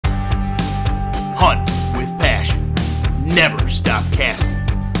Never stop casting.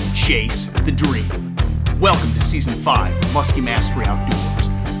 Chase the dream. Welcome to Season 5 of Musky Mastery Outdoors,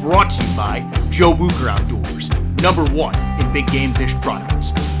 brought to you by Joe Bucher Outdoors, #1 in big game fish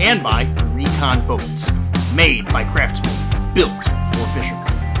products, and by Recon Boats, made by craftsmen, built for fishermen.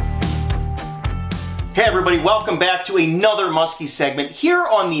 Hey everybody, welcome back to another Musky segment here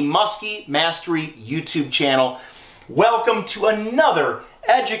on the Musky Mastery YouTube channel. Welcome to another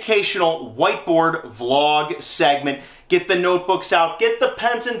educational whiteboard vlog segment. Get the notebooks out, get the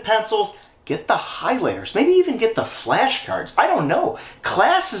pens and pencils, get the highlighters, maybe even get the flashcards. I don't know.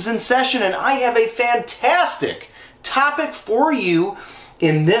 Class is in session and I have a fantastic topic for you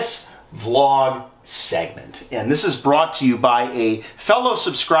in this vlog segment. And this is brought to you by a fellow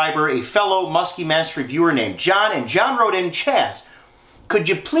subscriber, a fellow Musky Mastery viewer named John. And John wrote in, Chaz, could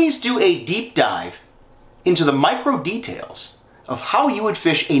you please do a deep dive into the micro details of how you would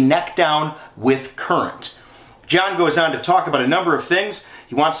fish a neck down with current? John goes on to talk about a number of things.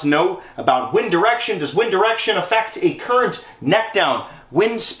 He wants to know about wind direction. Does wind direction affect a current neck down?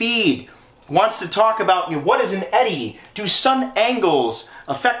 Wind speed. He wants to talk about what is an eddy? Do sun angles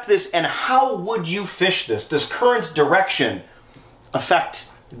affect this, and how would you fish this? Does current direction affect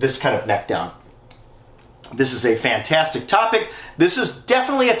this kind of neck down? This is a fantastic topic. This is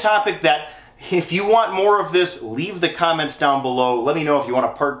definitely a topic that, if you want more of this, leave the comments down below. Let me know if you want a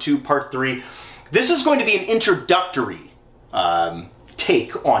part 2, part 3. This is going to be an introductory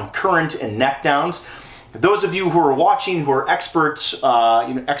take on current and neck downs. Those of you who are watching, who are experts,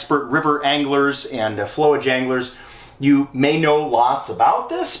 expert river anglers and flowage anglers, you may know lots about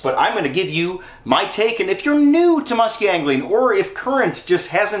this, but I'm going to give you my take. And if you're new to musky angling, or if current just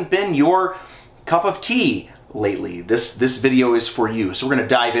hasn't been your cup of tea lately, this video is for you. So we're going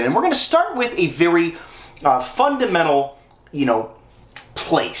to dive in, and we're going to start with a very fundamental,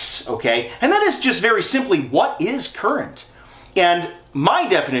 place, okay? And that is just very simply, what is current? And my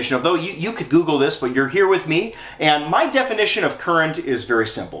definition of, though you could Google this, but you're here with me, and my definition of current is very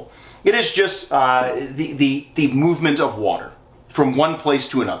simple. It is just the movement of water from one place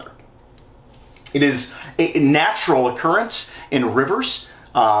to another. It is a natural occurrence in rivers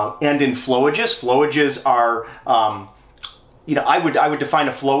and in flowages. Flowages are I would define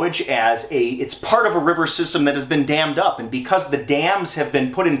a flowage as it's part of a river system that has been dammed up, and because the dams have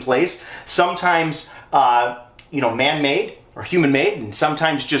been put in place, sometimes man-made or human-made, and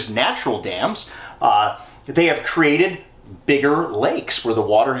sometimes just natural dams, they have created bigger lakes where the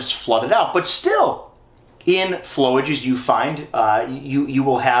water has flooded out. But still, in flowages, you find you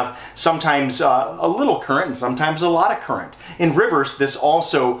will have sometimes a little current and sometimes a lot of current. In rivers, this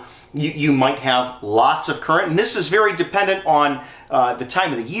also, you might have lots of current, and this is very dependent on the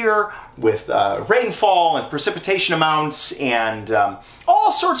time of the year, with rainfall and precipitation amounts and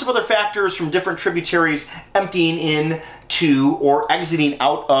all sorts of other factors from different tributaries emptying in to or exiting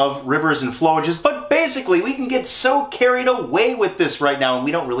out of rivers and flowages. But basically, we can get so carried away with this right now, and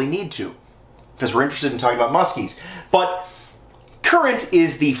we don't really need to, because we're interested in talking about muskies. But current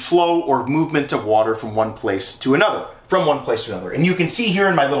is the flow or movement of water from one place to another. And you can see here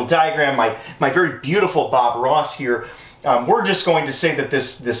in my little diagram, my very beautiful Bob Ross here, we're just going to say that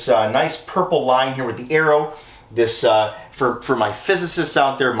this nice purple line here with the arrow, this, for my physicists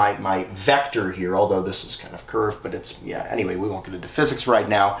out there, my vector here, although this is kind of curved, but it's, yeah, anyway, we won't get into physics right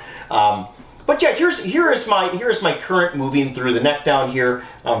now. But yeah, here is my current moving through the neck down here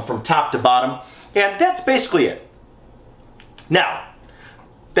from top to bottom, and that's basically it. Now,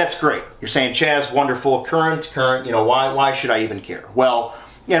 that's great. You're saying, Chaz, wonderful, current, why should I even care? Well,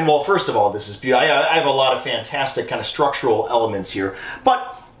 first of all, this is beautiful. I have a lot of fantastic kind of structural elements here.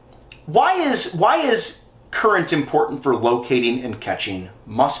 But why is current important for locating and catching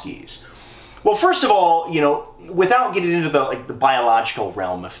muskies? Well, first of all, without getting into the biological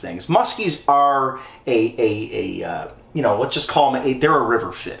realm of things, muskies are let's just call them they're a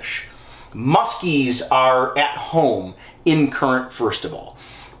river fish. Muskies are at home in current, first of all.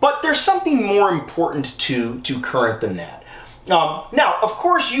 But there's something more important to current than that. Now, of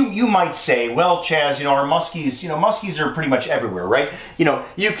course, you might say, well, Chaz, our muskies, muskies are pretty much everywhere, right?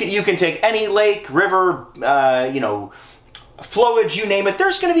 You can take any lake, river, flowage, you name it.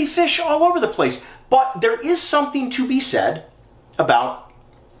 There's going to be fish all over the place. But there is something to be said about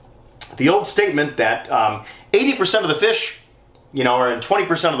the old statement that 80% of the fish, are in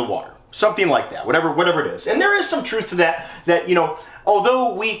 20% of the water. Something like that, whatever it is. And there is some truth to that,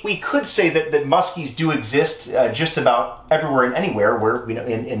 although we could say that muskies do exist just about everywhere and anywhere where,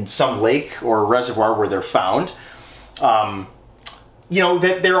 in some lake or reservoir where they're found,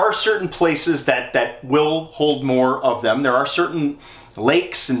 that there are certain places that will hold more of them. There are certain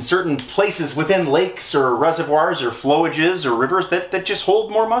lakes and certain places within lakes or reservoirs or flowages or rivers that just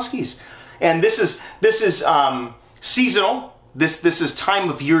hold more muskies. And this is seasonal. This is time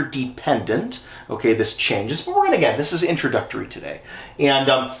of year dependent. Okay, this changes, but we're gonna get, this is introductory today. And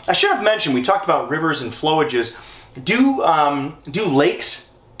I should have mentioned, we talked about rivers and flowages. Do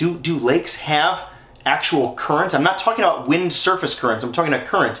lakes have actual current? I'm not talking about wind surface currents, I'm talking about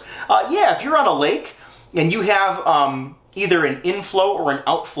current. Yeah, if you're on a lake and you have either an inflow or an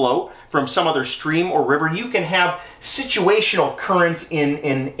outflow from some other stream or river, you can have situational current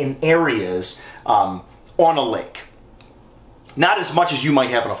in areas on a lake. Not as much as you might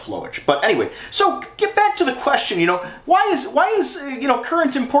have in a flowage. But anyway, so get back to the question, you know, why is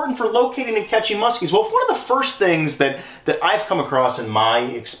current important for locating and catching muskies? Well, one of the first things that I've come across in my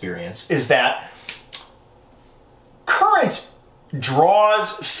experience is that current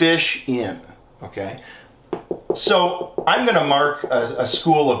draws fish in, okay? So I'm going to mark a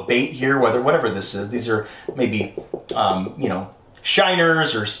school of bait here, whatever this is. These are maybe,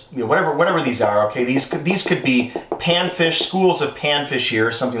 shiners or whatever these are. Okay, these could be panfish, schools of panfish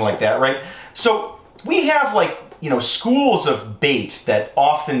here, something like that, right? So we have schools of bait that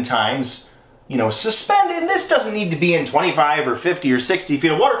oftentimes suspend, and this doesn't need to be in 25 or 50 or 60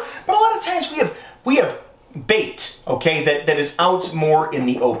 feet of water, but a lot of times we have bait, okay, that is out more in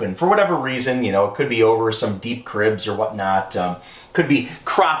the open for whatever reason. It could be over some deep cribs or whatnot, could be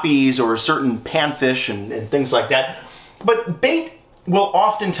crappies or certain panfish and things like that. But bait will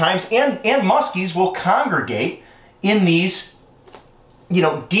oftentimes, and muskies will congregate in these,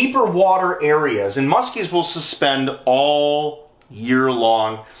 deeper water areas. And muskies will suspend all year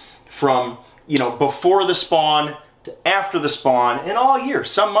long from, before the spawn to after the spawn and all year.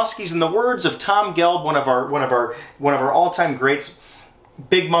 Some muskies, in the words of Tom Gelb, one of our all-time greats,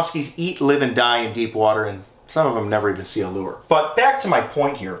 big muskies eat, live, and die in deep water, and some of them never even see a lure. But back to my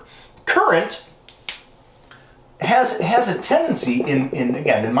point here. Current has a tendency,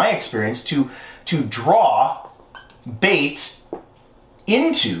 in my experience, to draw bait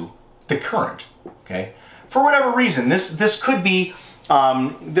into the current. Okay, for whatever reason, this could be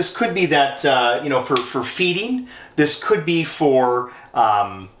that for feeding. This could be for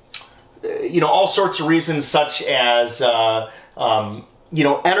all sorts of reasons, such as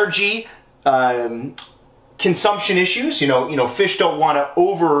energy consumption issues. Fish don't want to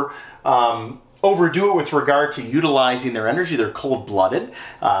overdo it with regard to utilizing their energy. They're cold-blooded,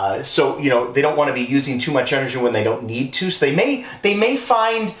 so they don't want to be using too much energy when they don't need to. So they may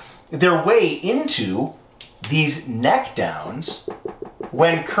find their way into these neck downs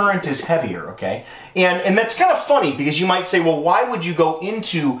when current is heavier. Okay, and that's kind of funny, because you might say, well, why would you go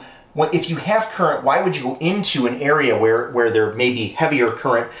into, if you have current, why would you go into an area where there may be heavier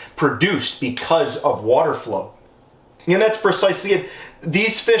current produced because of water flow? And that's precisely it.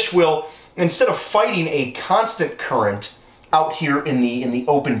 These fish will, instead of fighting a constant current out here in the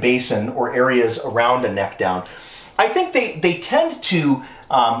open basin or areas around a neck down, I think they tend to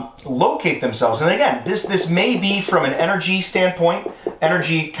locate themselves. And again, this may be from an energy standpoint,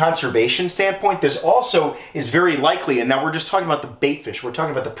 energy conservation standpoint. This also is very likely, and now we're just talking about the bait fish, we're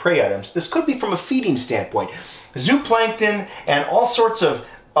talking about the prey items. This could be from a feeding standpoint. Zooplankton and all sorts of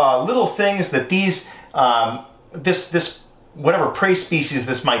little things that these, this whatever prey species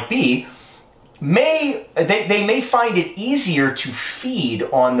this might be, they may find it easier to feed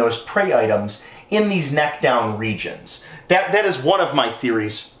on those prey items in these neck down regions. That is one of my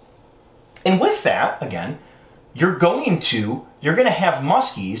theories. And with that, again, you're going to have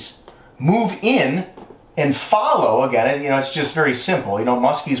muskies move in and follow. Again, it's just very simple.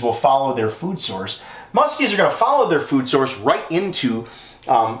 Muskies will follow their food source. Muskies are going to follow their food source right into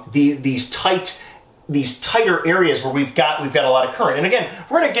these tighter areas where we've got a lot of current. And again,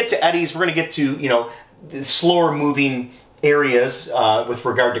 we're going to get to eddies. We're going to get to the slower moving areas with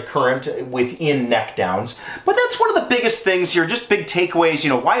regard to current within neck downs. But that's one of the biggest things here. Just big takeaways.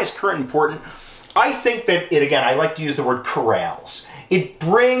 Why is current important? I think that again, I like to use the word corrals. It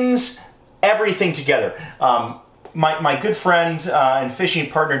brings everything together. My good friend and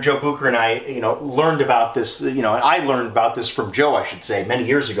fishing partner Joe Bucher and I, learned about this. I learned about this from Joe, I should say, many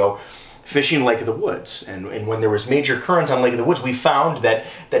years ago, fishing Lake of the Woods. And when there was major current on Lake of the Woods, we found that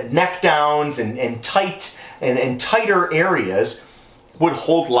neck downs and tighter areas would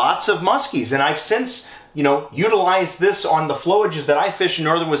hold lots of muskies. And I've since, utilized this on the flowages that I fish in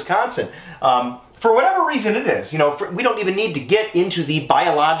northern Wisconsin. For whatever reason it is, we don't even need to get into the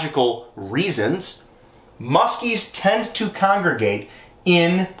biological reasons. Muskies tend to congregate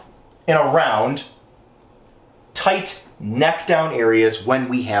in and around tight neck down areas when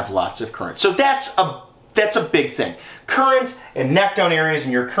we have lots of current. So that's a That's a big thing. Current and neck down areas,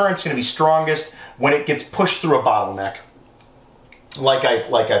 and your current's going to be strongest when it gets pushed through a bottleneck, like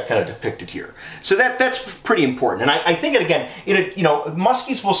I've kind of depicted here. So that's pretty important. And I think, again, you know,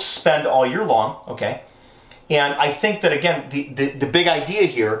 muskies will spend all year long, okay? And I think that, again, the big idea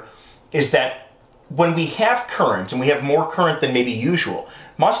here is that when we have current, and we have more current than maybe usual,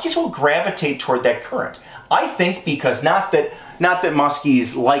 muskies will gravitate toward that current. I think because not that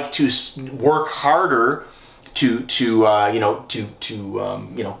muskies like to work harder to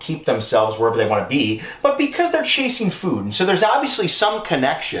keep themselves wherever they want to be, but because they're chasing food. And so there's obviously some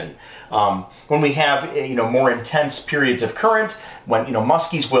connection when we have, you know, more intense periods of current, when, you know,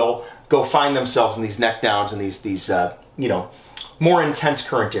 muskies will go find themselves in these neck downs and these you know, more intense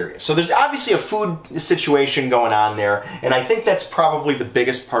current areas. So there's obviously a food situation going on there, and I think that's probably the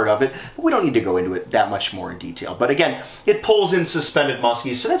biggest part of it, but we don't need to go into it that much more in detail. But again, it pulls in suspended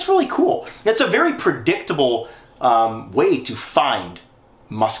muskies, so that's really cool. It's a very predictable way to find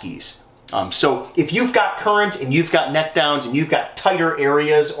muskies. So if you've got current and you've got neck downs and you've got tighter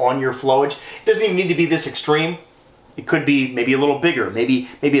areas on your flowage, it doesn't even need to be this extreme. It could be maybe a little bigger. Maybe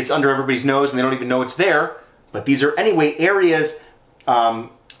it's under everybody's nose and they don't even know it's there. But these are anyway areas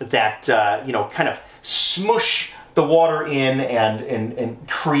that you know, kind of smush the water in and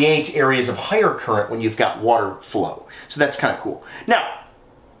create areas of higher current when you've got water flow. So that's kind of cool. Now,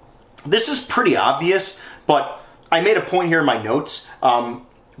 this is pretty obvious, but I made a point here in my notes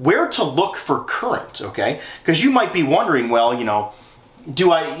where to look for current. Okay, because you might be wondering, well, you know,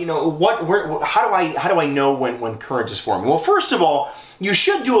 do I, you know, how do I know when current is forming? Well, first of all, you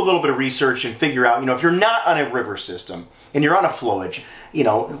should do a little bit of research and figure out, you know, if you're not on a river system and you're on a flowage, you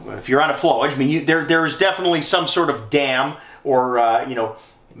know, if you're on a flowage, I mean, there's definitely some sort of dam or, you know,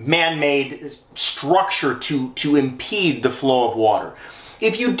 man-made structure to impede the flow of water.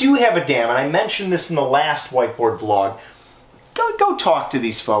 If you do have a dam, and I mentioned this in the last Whiteboard vlog, go talk to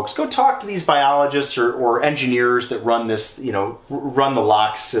these folks. Go talk to these biologists or engineers that run this, you know, run the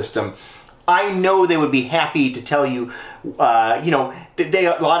locks system. I know they would be happy to tell you, you know, they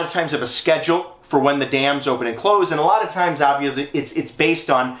a lot of times have a schedule for when the dams open and close, and a lot of times, obviously, it's based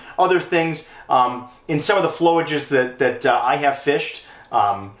on other things. In some of the flowages that I have fished,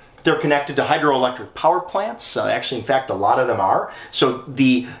 they're connected to hydroelectric power plants. Actually, in fact, a lot of them are. So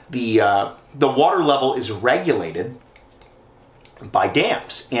the water level is regulated by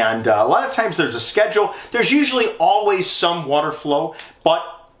dams, and a lot of times there's a schedule. There's usually always some water flow, but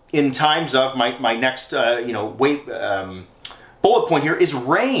in times of my next you know, bullet point here is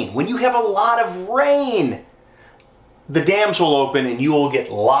rain. When you have a lot of rain, the dams will open and you will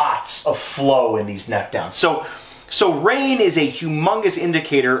get lots of flow in these neck downs. So rain is a humongous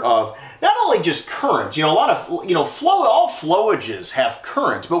indicator of not only just current. You know, a lot of, you know, all flowages have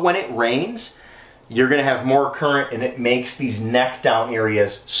current, but when it rains, you're going to have more current, and it makes these neck down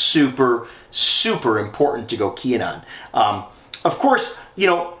areas super, super important to go keying on. Of course, you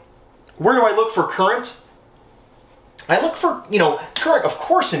know, where do I look for current? I look for, you know, current, of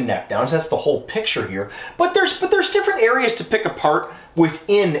course, in neck downs. That's the whole picture here. But there's different areas to pick apart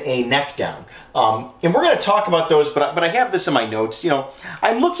within a neck down. And we're going to talk about those, but I have this in my notes. You know,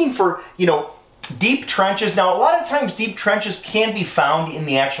 I'm looking for, you know, deep trenches. Now, a lot of times deep trenches can be found in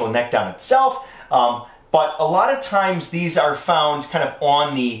the actual neck down itself, but a lot of times these are found kind of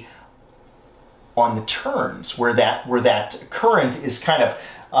on the turns where that current is kind of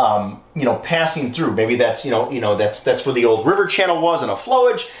you know, passing through. Maybe that's, you know, that's where the old river channel was in a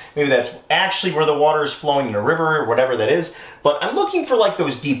flowage. Maybe that's actually where the water is flowing in a river or whatever that is. But I'm looking for like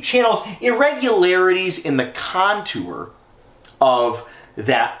those deep channels, irregularities in the contour of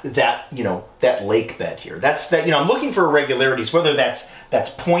that you know, that lake bed here. You know, I'm looking for irregularities, whether that's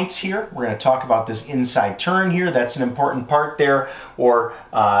points here. We're going to talk about this inside turn here. That's an important part there, or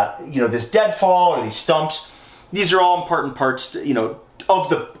you know, this deadfall or these stumps. These are all important parts, you know, of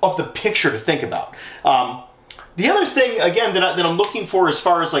the picture to think about. The other thing, again, that I'm looking for, as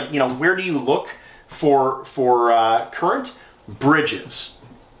far as, like, you know, where do you look for current? Bridges.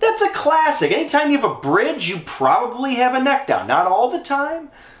 That's a classic. Anytime you have a bridge, you probably have a neck down. Not all the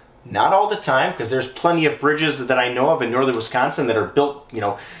time. Not all the time, because there's plenty of bridges that I know of in northern Wisconsin that are built, you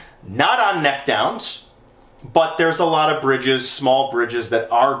know, not on neck downs, but there's a lot of bridges, small bridges,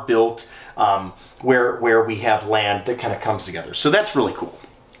 that are built where we have land that kind of comes together. So that's really cool.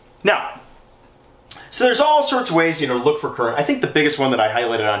 Now, so there's all sorts of ways, you know, to look for current. I think the biggest one that I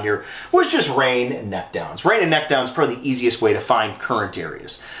highlighted on here was just rain and neck downs. Rain and neck downs is probably the easiest way to find current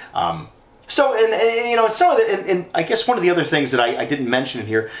areas. So, and you know, some of the, and I guess one of the other things that I didn't mention in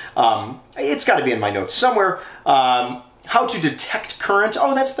here, it's got to be in my notes somewhere. how to detect current.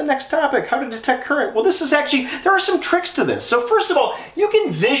 Oh, that's the next topic, how to detect current. Well, this is actually, there are some tricks to this. So first of all, you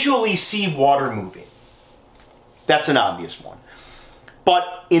can visually see water moving. That's an obvious one.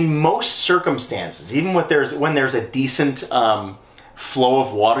 But in most circumstances, even when there's a decent flow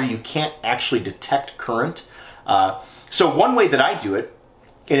of water, you can't actually detect current. So one way that I do it,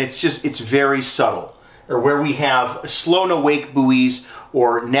 and it's very subtle, or where we have slow and awake buoys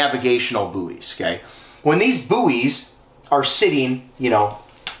or navigational buoys, okay? When these buoys are sitting, I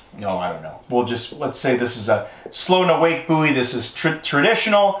don't know, let's say this is a slow and awake buoy, this is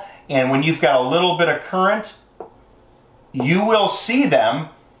traditional, and when you've got a little bit of current, you will see them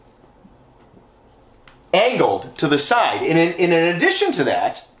angled to the side. And in addition to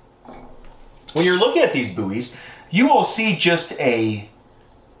that, when you're looking at these buoys, you will see just a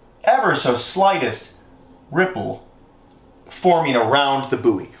ever so slightest ripple forming around the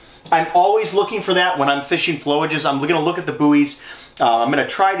buoy. I'm always looking for that when I'm fishing flowages. I'm going to look at the buoys. I'm going to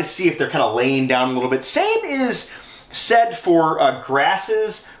try to see if they're kind of laying down a little bit. Same is said for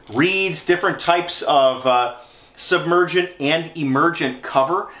grasses, reeds, different types of submergent and emergent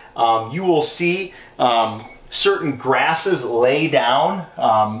cover. You will see certain grasses lay down,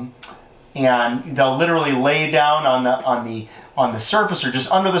 and they'll literally lay down on the surface or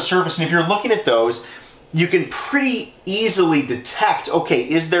just under the surface. And if you're looking at those, you can pretty easily detect, okay,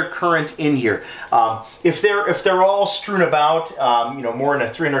 is there current in here? If they're all strewn about, more in a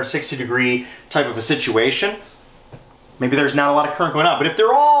 360-degree type of a situation, maybe there's not a lot of current going on. But if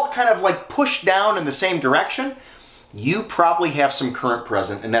they're all kind of like pushed down in the same direction, you probably have some current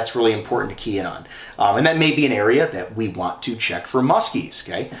present, and that's really important to key in on. And that may be an area that we want to check for muskies,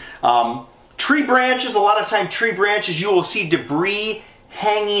 okay? Tree branches, a lot of time tree branches, you will see debris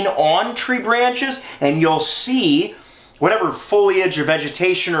hanging on tree branches, and you'll see whatever foliage or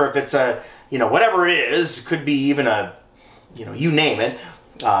vegetation, or if it's a, whatever it is, it could be even a, you name it,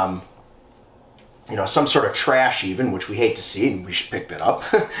 some sort of trash even, which we hate to see, and we should pick that up.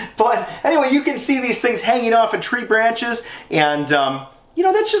 But anyway, you can see these things hanging off of tree branches, and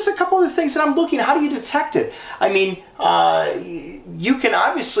that's just a couple of the things that I'm looking at. How do you detect it? I mean, you can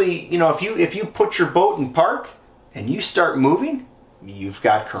obviously, if you put your boat in park and you start moving, you've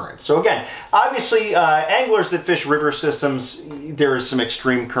got current. So again, obviously, anglers that fish river systems, there is some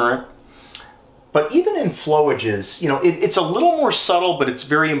extreme current. But even in flowages, it's a little more subtle, but it's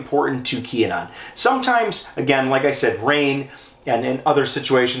very important to key in on. Sometimes, again, like I said, rain and other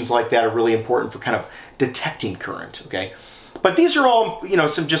situations like that are really important for kind of detecting current, okay? But these are all,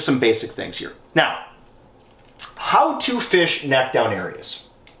 just some basic things here. Now, how to fish neck down areas.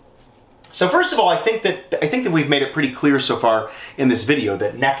 So first of all, I think that we've made it pretty clear so far in this video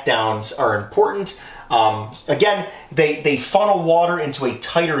that neck downs are important. Again, they funnel water into a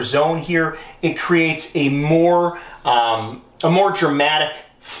tighter zone here. It creates a more dramatic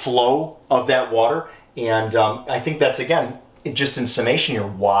flow of that water, and I think that's, again, just in summation here,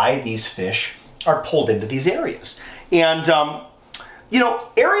 why these fish are pulled into these areas. And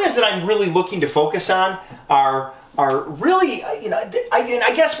areas that I'm really looking to focus on are really,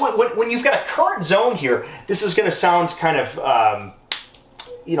 I guess when you've got a current zone here, this is going to sound kind of,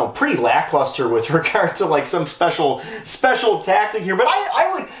 pretty lackluster with regard to like some special tactic here. But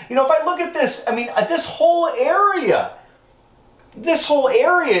I would, if I look at this, I mean, this whole area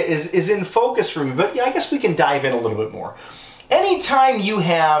is in focus for me. But I guess we can dive in a little bit more. Anytime you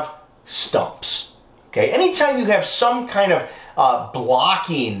have stumps, okay, anytime you have some kind of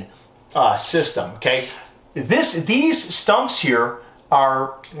blocking system, okay, these stumps here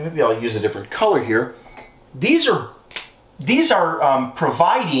are, maybe I'll use a different color here. These are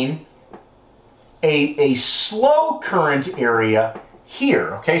providing a slow current area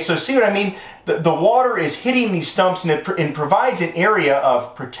here. Okay, so see what I mean? The water is hitting these stumps, and it provides an area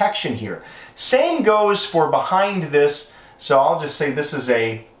of protection here. Same goes for behind this. So I'll just say this is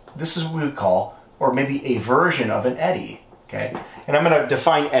what we would call, or maybe a version of an eddy. Okay, and I'm going to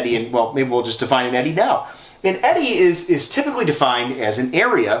define eddy, and well, maybe we'll just define an eddy now. An eddy is typically defined as an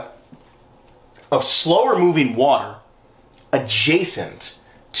area of slower moving water adjacent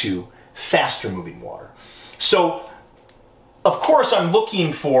to faster moving water. So, of course, I'm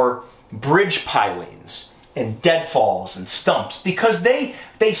looking for bridge pilings and deadfalls and stumps because they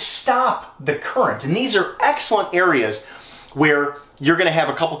stop the current. And these are excellent areas where you're going to have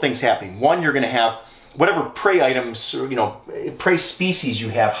a couple things happening. One, you're going to have whatever prey items, prey species you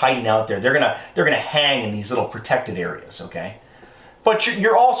have hiding out there. They're gonna hang in these little protected areas, okay? But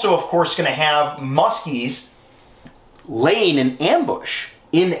you're also, of course, going to have muskies laying an ambush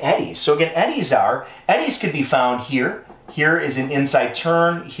in eddies. So again, eddies could be found here. Here is an inside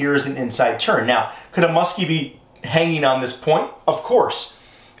turn. Here is an inside turn. Now, could a muskie be hanging on this point? Of course.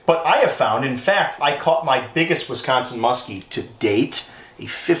 But I have found, in fact, I caught my biggest Wisconsin muskie to date, a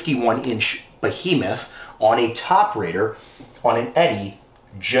 51-inch behemoth on a top raider on an eddy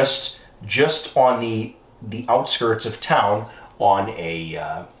just on the outskirts of town on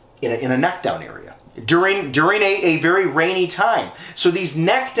a in a neck down area during a very rainy time. So these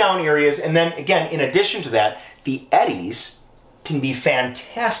neck down areas, and then again, in addition to that, the eddies can be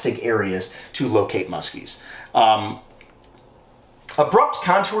fantastic areas to locate muskies. Abrupt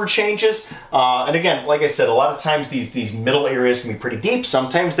contour changes, and again, like I said, a lot of times these middle areas can be pretty deep.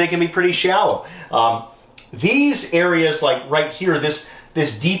 Sometimes they can be pretty shallow. These areas, like right here,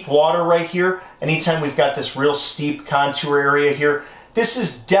 this deep water right here, anytime we've got this real steep contour area here, this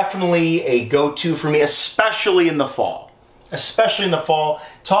is definitely a go-to for me, especially in the fall. Especially in the fall.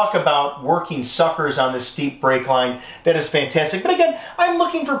 Talk about working suckers on this steep break line. That is fantastic. But again, I'm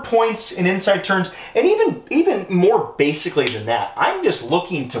looking for points and inside turns, and even more basically than that, I'm just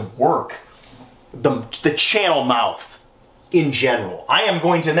looking to work the channel mouth in general. I am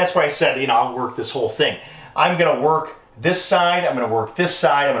going to, and that's why I said, you know, I'll work this whole thing. I'm going to work this side, I'm going to work this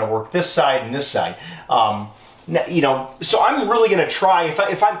side, I'm going to work this side and this side. You know, so I'm really going to try,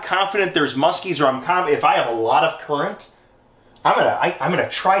 if I'm confident there's muskies, or if I have a lot of current, I'm gonna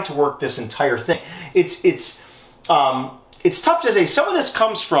try to work this entire thing. It's tough to say. Some of this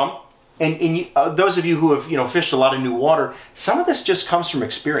comes from, and those of you who have fished a lot of new water, some of this just comes from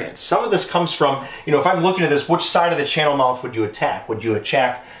experience. Some of this comes from, if I'm looking at this, which side of the channel mouth would you attack? Would you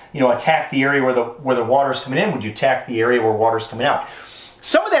attack the area where the water's coming in? Would you attack the area where water's coming out?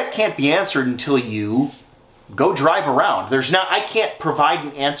 Some of that can't be answered until you go drive around. I can't provide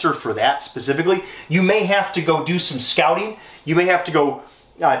an answer for that specifically. You may have to go do some scouting. You may have to go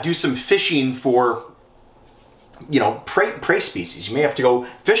do some fishing for, prey species. You may have to go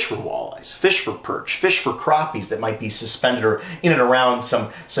fish for walleyes, fish for perch, fish for crappies that might be suspended or in and around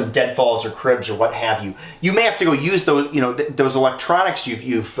some deadfalls or cribs or what have you. You may have to go use those, those electronics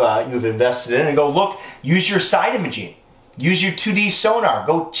you've invested in and go look, use your side imaging. Use your 2D sonar.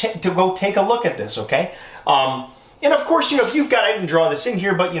 Go take a look at this, okay? And of course, if you've got, I didn't draw this in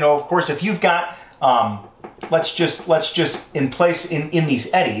here, but of course, if you've got, let's just in place in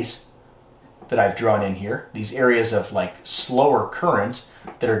these eddies that I've drawn in here, these areas of like slower current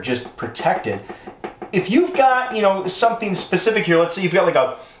that are just protected. If you've got, something specific here, let's say you've got like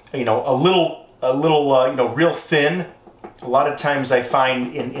a little real thin. A lot of times I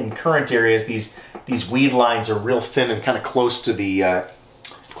find in current areas these weed lines are real thin and kind of close to the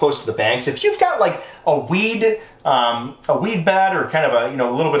banks. If you've got like a weed bed or kind of a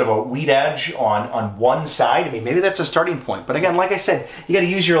little bit of a weed edge on one side, I mean, maybe that's a starting point. But again, like I said, you got to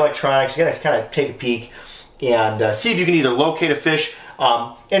use your electronics. You got to kind of take a peek and see if you can either locate a fish.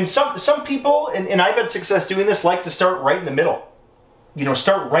 And some people, and I've had success doing this, like to start right in the middle.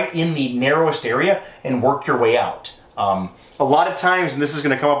 Start right in the narrowest area and work your way out. A lot of times, and this is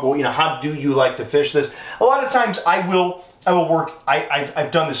going to come up, well, how do you like to fish this? A lot of times I will work, I've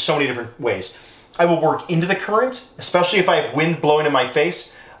done this so many different ways. I will work into the current, especially if I have wind blowing in my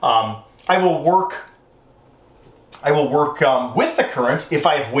face. I will work with the current if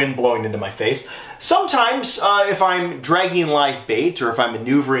I have wind blowing into my face. Sometimes if I'm dragging live bait or if I'm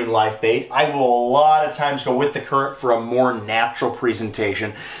maneuvering live bait, I will a lot of times go with the current for a more natural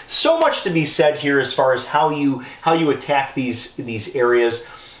presentation. So much to be said here as far as how you attack these areas.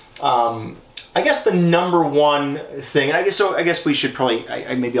 I guess the number one thing, and I guess we should probably,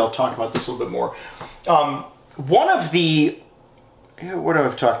 maybe I'll talk about this a little bit more. One of the, what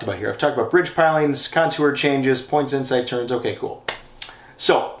have I talked about here? I've talked about bridge pilings, contour changes, points, inside turns. Okay, cool.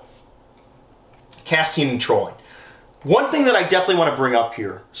 So, casting and trolling. One thing that I definitely want to bring up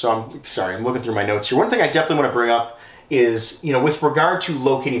here, so I'm looking through my notes here. One thing I definitely want to bring up is, with regard to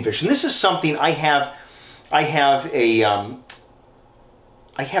locating fish, and this is something I have a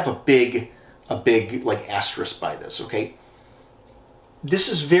big like asterisk by this, okay? This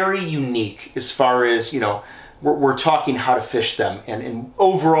is very unique as far as, we're talking how to fish them and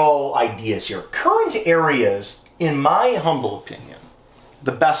overall ideas here. Current areas, in my humble opinion,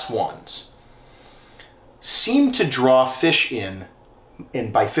 the best ones, seem to draw fish in,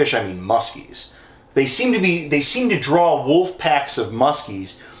 and by fish I mean muskies. They seem to draw wolf packs of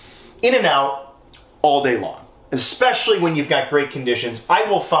muskies in and out all day long, especially when you've got great conditions. I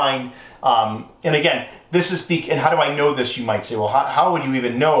will find, and again, this is and how do I know this, you might say? Well, how would you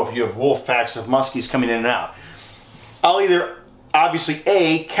even know if you have wolf packs of muskies coming in and out? I'll either, obviously,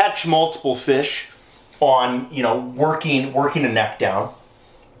 A, catch multiple fish on, working a neck down,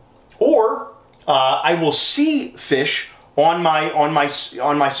 or I will see fish on my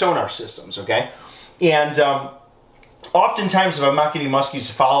sonar systems, okay? And oftentimes if I'm not getting muskies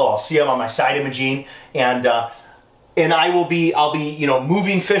to follow, I'll see them on my side imaging, and I'll be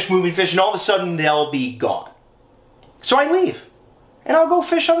moving fish, and all of a sudden they'll be gone. So I leave, and I'll go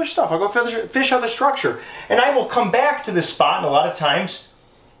fish other stuff. I'll go fish other structure, and I will come back to this spot. And a lot of times,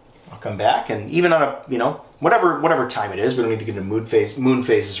 I'll come back, and even on a whatever time it is, we don't need to get into moon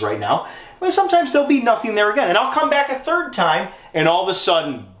phases right now. But sometimes there'll be nothing there again, and I'll come back a third time, and all of a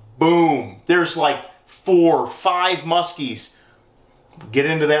sudden, boom! There's like 4 or 5 muskies. We'll get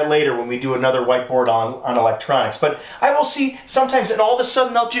into that later when we do another whiteboard on electronics. But I will see sometimes, and all of a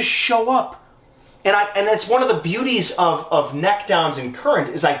sudden they'll just show up. And that's one of the beauties of neck downs and current,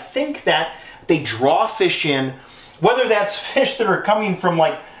 is I think that they draw fish in, whether that's fish that are coming from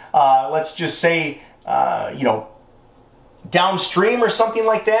like, let's just say, downstream or something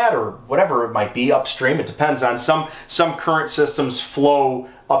like that, or whatever it might be, upstream. It depends on some current systems flow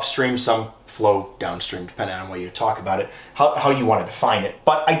upstream, some flow downstream, depending on way you talk about it, how you want to define it.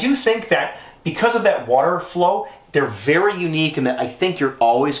 But I do think that because of that water flow, they're very unique, and that I think you're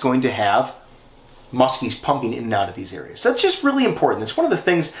always going to have muskies pumping in and out of these areas. That's just really important. It's one of the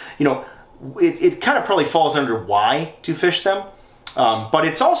things, it kind of probably falls under why to fish them, but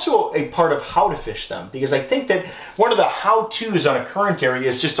it's also a part of how to fish them, because I think that one of the how-tos on a current area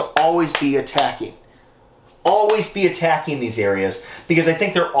is just to always be attacking. Always be attacking these areas, because I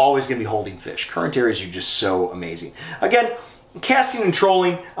think they're always going to be holding fish. Current areas are just so amazing. Again, casting and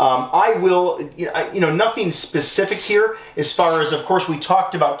trolling, I will, nothing specific here as far as, of course, we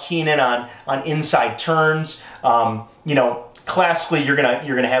talked about keying in on inside turns. Classically, you're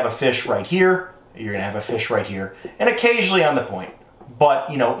gonna have a fish right here, you're gonna have a fish right here, and occasionally on the point. But,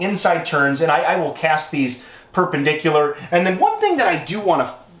 inside turns, and I will cast these perpendicular. And then one thing that I do want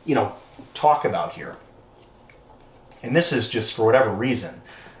to, talk about here, and this is just for whatever reason,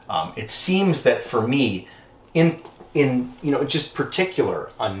 it seems that for me, in just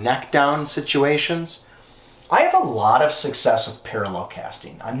particular on neck down situations, I have a lot of success with parallel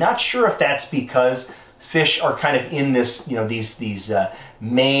casting. I'm not sure if that's because fish are kind of in this, these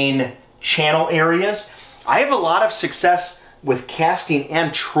main channel areas. I have a lot of success with casting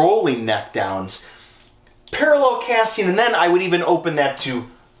and trolling neck downs, parallel casting, and then I would even open that to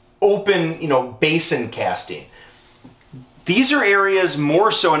open, basin casting. These are areas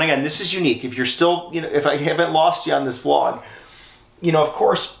more so, and again, this is unique. If you're still, if I haven't lost you on this vlog, of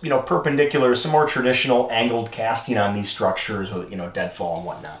course, perpendicular, some more traditional angled casting on these structures with, deadfall and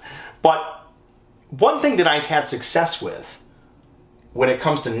whatnot. But one thing that I've had success with when it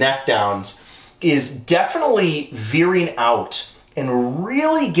comes to neck downs is definitely veering out and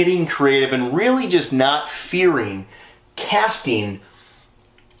really getting creative and really just not fearing casting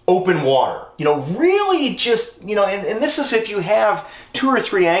open water. Really just, and this is if you have 2 or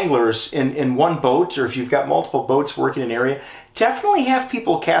 3 anglers in one boat, or if you've got multiple boats working in an area, definitely have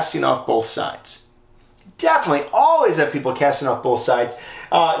people casting off both sides. Definitely always have people casting off both sides.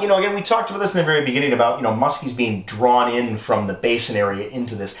 Again, we talked about this in the very beginning about, muskies being drawn in from the basin area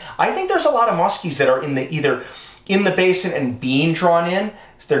into this. I think there's a lot of muskies that are either in the basin and being drawn in.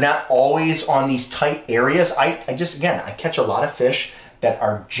 So they're not always on these tight areas. I catch a lot of fish that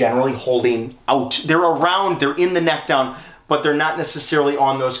are generally holding out. They're around, they're in the neck down, but they're not necessarily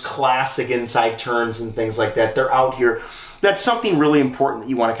on those classic inside turns and things like that. They're out here. That's something really important that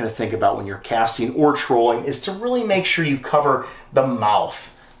you want to kind of think about when you're casting or trolling, is to really make sure you cover the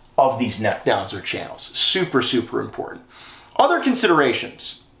mouth of these neck downs or channels. Super, super important. Other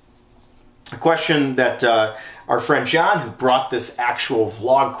considerations. A question that our friend John, who brought this actual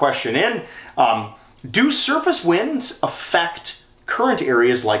vlog question in, do surface winds affect current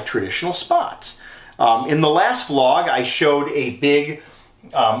areas like traditional spots? In the last vlog, I showed a big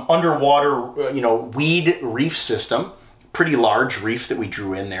underwater, weed reef system, pretty large reef that we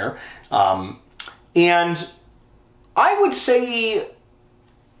drew in there. And I would say,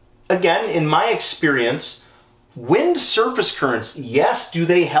 again, in my experience, wind surface currents, yes, do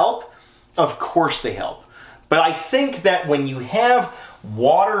they help? Of course they help. But I think that when you have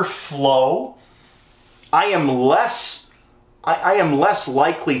water flow, I am less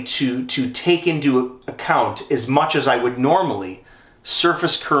likely to take into account as much as I would normally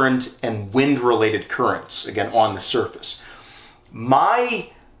surface current and wind-related currents, again, on the surface.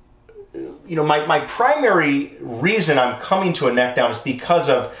 My primary reason I'm coming to a neck down is because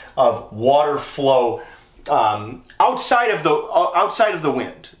of water flow outside of the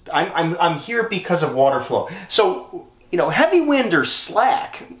wind. I'm here because of water flow. So, heavy wind or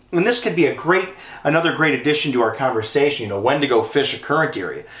slack, and this could be another great addition to our conversation, when to go fish a current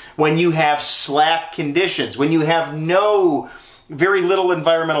area. When you have slack conditions, when you have very little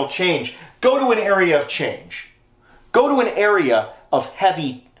environmental change, go to an area of change. go to an area of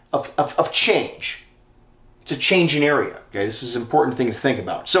heavy, of change. It's a changing area. Okay, this is an important thing to think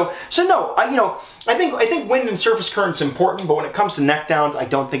about. So no, I think wind and surface current is important, but when it comes to neck downs, I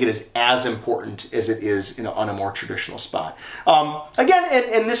don't think it is as important as it is on a more traditional spot. Again,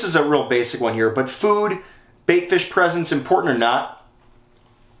 and this is a real basic one here, but food, bait fish presence, important or not?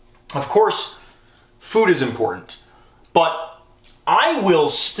 Of course, food is important, but I will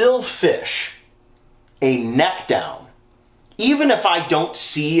still fish a neck down, even if I don't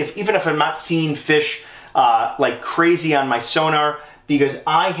see, even if I'm not seeing fish like crazy on my sonar, because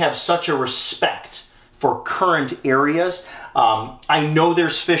I have such a respect for current areas. I know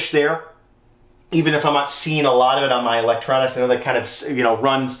there's fish there, even if I'm not seeing a lot of it on my electronics. I know that kind of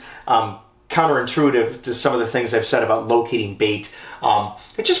runs counterintuitive to some of the things I've said about locating bait.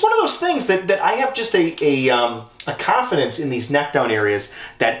 It's just one of those things that I have just a confidence in these neck down areas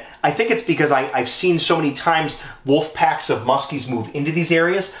that I think it's because I've seen so many times wolf packs of muskies move into these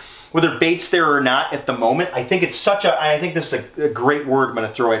areas. Whether bait's there or not at the moment, I think it's I think this is a great word I'm going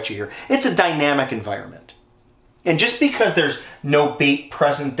to throw at you here. It's a dynamic environment. And just because there's no bait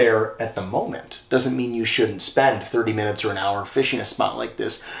present there at the moment doesn't mean you shouldn't spend 30 minutes or an hour fishing a spot like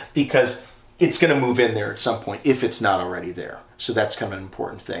this, because it's going to move in there at some point if it's not already there. So that's kind of an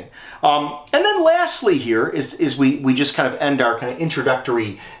important thing. And then lastly here is we just kind of end our kind of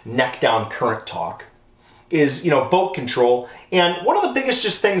introductory neck down current talk. Is boat control. And one of the biggest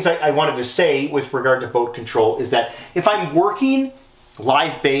just things I wanted to say with regard to boat control is that if I'm working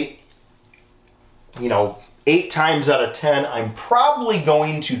live bait, 8 times out of 10, I'm probably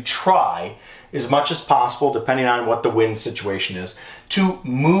going to try as much as possible, depending on what the wind situation is, to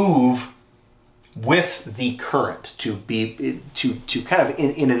move with the current, to kind of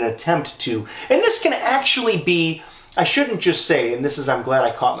in an attempt to, and this can actually be, I shouldn't just say, and I'm glad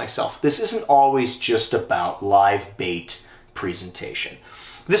I caught myself, this isn't always just about live bait presentation.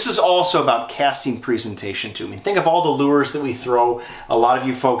 This is also about casting presentation too. I mean, think of all the lures that we throw. A lot of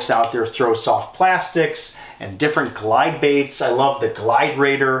you folks out there throw soft plastics and different glide baits. I love the Glide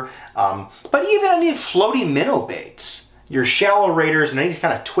Raider, but even floating minnow baits, your shallow raiders, and any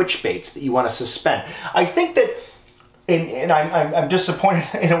kind of twitch baits that you want to suspend. I think that, and I'm disappointed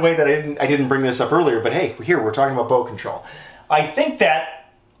in a way that I didn't bring this up earlier, but hey, we're talking about boat control. I think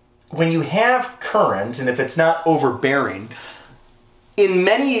that when you have current, and if it's not overbearing, in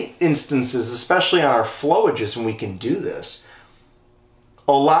many instances, especially on our flowages when we can do this,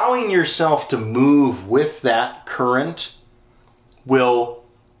 allowing yourself to move with that current will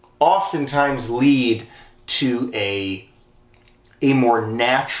oftentimes lead to a more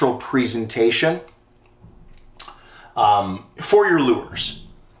natural presentation for your lures.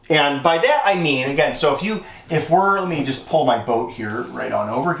 And by that I mean, again, so let me just pull my boat here, right on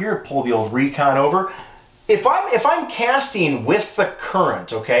over here, pull the old Recon over. If I'm casting with the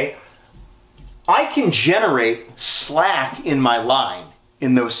current, okay, I can generate slack in my line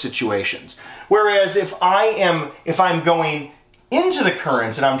in those situations. Whereas if I'm going into the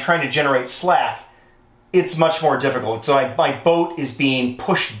current and I'm trying to generate slack, it's much more difficult. So my boat is being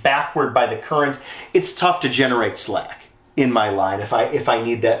pushed backward by the current. It's tough to generate slack in my line if I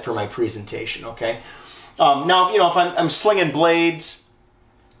need that for my presentation, okay? Now, if I'm slinging blades,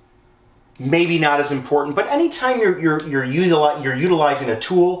 maybe not as important, but anytime you're utilizing a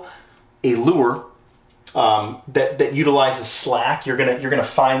tool, a lure, that utilizes slack, you're gonna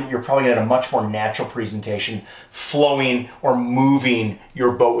find that you're probably gonna have a much more natural presentation, flowing or moving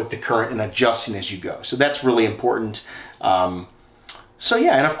your boat with the current and adjusting as you go. So that's really important. So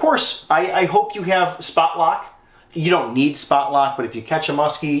yeah, and of course, I hope you have spot lock. You don't need spot lock, but if you catch a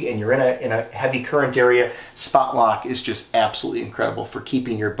muskie and you're in a heavy current area, spot lock is just absolutely incredible for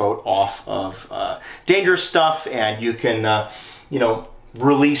keeping your boat off of dangerous stuff, and you can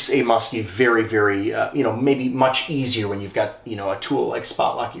release a muskie very, very, maybe much easier when you've got, a tool like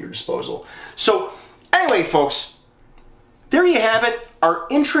spot lock at your disposal. So anyway, folks, there you have it, our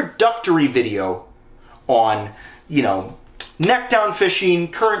introductory video on, neck down fishing,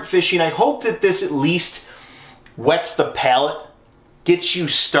 current fishing. I hope that this at least whets the palate, gets you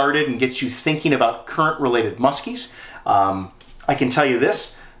started and gets you thinking about current related muskies. I can tell you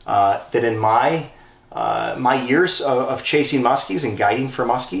this, that in my years of chasing muskies and guiding for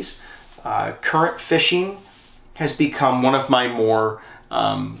muskies, current fishing has become one of my more,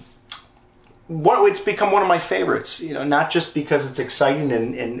 it's become one of my favorites, not just because it's exciting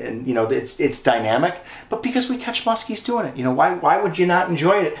and it's dynamic, but because we catch muskies doing it. Why would you not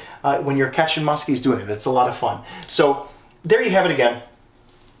enjoy it when you're catching muskies doing it? It's a lot of fun. So there you have it again.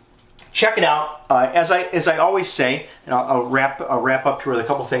 Check it out. As I always say, and I'll wrap up here with a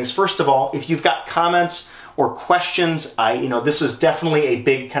couple things. First of all, if you've got comments or questions. This was definitely a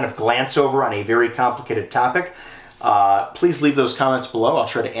big kind of glance over on a very complicated topic. Please leave those comments below. I'll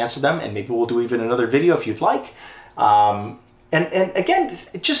try to answer them, and maybe we'll do even another video if you'd like. And again,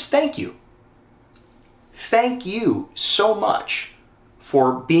 just thank you. Thank you so much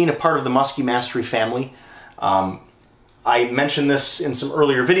for being a part of the Musky Mastery family. I mentioned this in some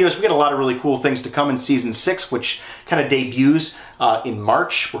earlier videos. We got a lot of really cool things to come in Season 6, which kind of debuts in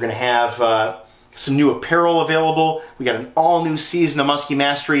March. We're going to have some new apparel available. We got an all-new season of Musky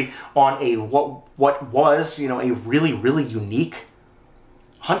Mastery on a what was, a really, really unique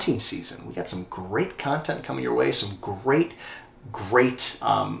hunting season. We got some great content coming your way, some great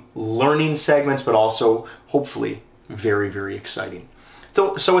learning segments, but also hopefully very, very exciting.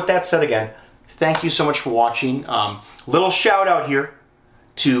 So with that said, again, thank you so much for watching. Little shout out here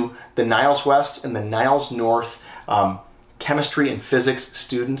to the Niles West and the Niles North chemistry and physics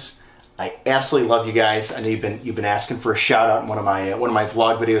students. I absolutely love you guys. I know you've been asking for a shout out in one of my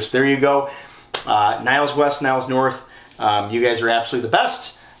vlog videos. There you go. Niles West, Niles North. You guys are absolutely the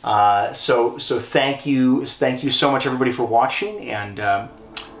best. So thank you so much, everybody, for watching, and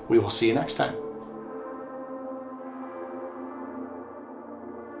we will see you next time.